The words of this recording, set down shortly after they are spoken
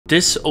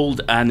This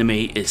old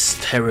anime is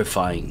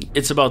terrifying.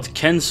 It's about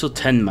Kenzo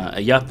Tenma,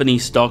 a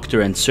Japanese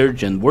doctor and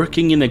surgeon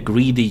working in a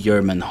greedy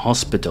German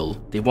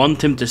hospital. They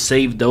want him to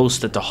save those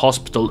that the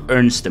hospital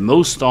earns the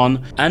most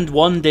on, and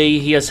one day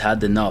he has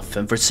had enough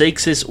and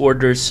forsakes his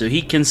orders so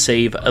he can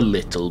save a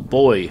little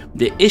boy.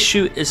 The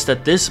issue is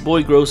that this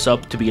boy grows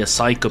up to be a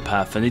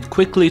psychopath, and it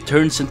quickly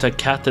turns into a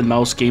cat and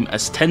mouse game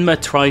as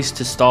Tenma tries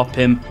to stop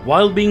him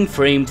while being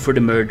framed for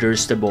the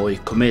murders the boy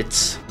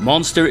commits.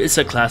 Monster is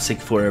a classic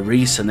for a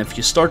reason. If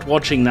you start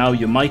watching now,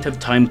 you might have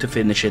time to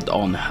finish it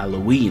on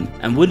Halloween.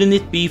 And wouldn't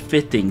it be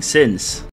fitting since